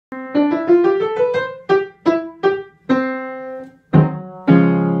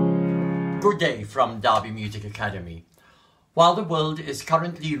day from Derby Music Academy. While the world is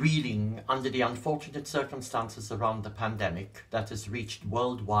currently reeling under the unfortunate circumstances around the pandemic that has reached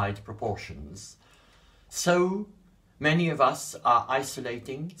worldwide proportions, so many of us are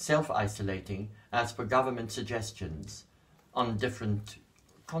self-isolating as per government suggestions on different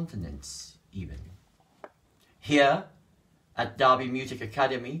continents even. Here at Derby Music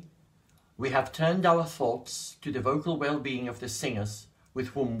Academy, we have turned our thoughts to the vocal well-being of the singers with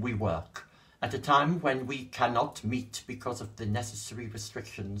whom we work, at a time when we cannot meet because of the necessary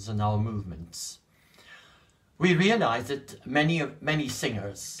restrictions in our movements. We realize that many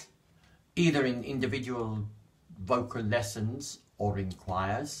singers, either in individual vocal lessons or in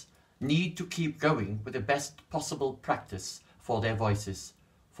choirs, need to keep going with the best possible practice for their voices,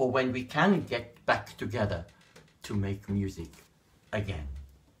 for when we can get back together to make music again.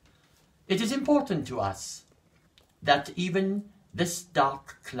 It is important to us that even this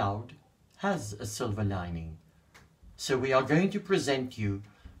dark cloud has a silver lining. So we are going to present you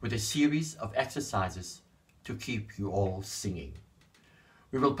with a series of exercises to keep you all singing.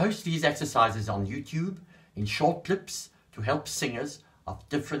 We will post these exercises on YouTube in short clips to help singers of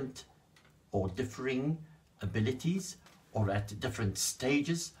different or differing abilities or at different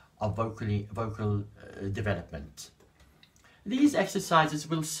stages of vocal development. These exercises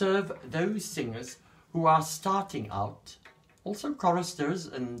will serve those singers who are starting out, also choristers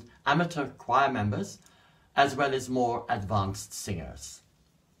and amateur choir members, as well as more advanced singers.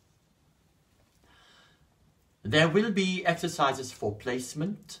 There will be exercises for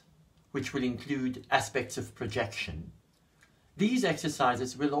placement, which will include aspects of projection. These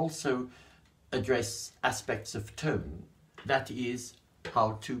exercises will also address aspects of tone, that is,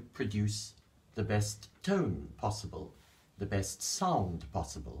 how to produce the best tone possible, the best sound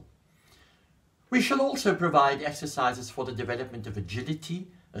possible. We shall also provide exercises for the development of agility,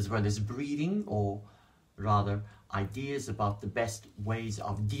 as well as breathing, or rather ideas about the best ways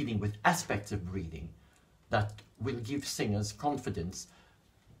of dealing with aspects of breathing that will give singers confidence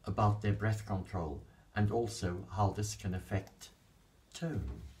about their breath control and also how this can affect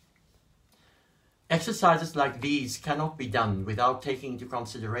tone. Exercises like these cannot be done without taking into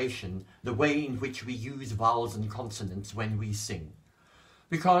consideration the way in which we use vowels and consonants when we sing.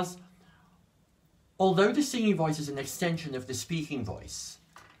 Because although the singing voice is an extension of the speaking voice,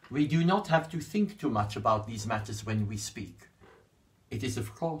 we do not have to think too much about these matters when we speak. It is,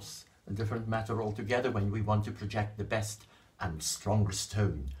 of course, a different matter altogether when we want to project the best and strongest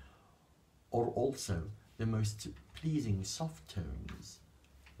tone, or also the most pleasing soft tones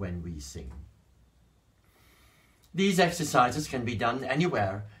when we sing. These exercises can be done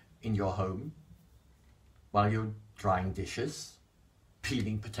anywhere in your home, while you're drying dishes,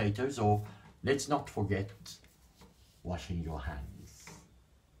 peeling potatoes, or let's not forget washing your hands.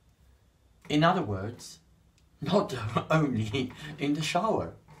 In other words, not only in the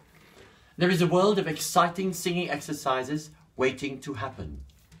shower. There is a world of exciting singing exercises waiting to happen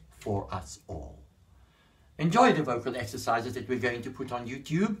for us all. Enjoy the vocal exercises that we're going to put on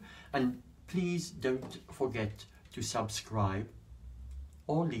YouTube, and please don't forget to subscribe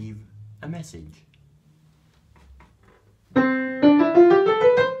or leave a message.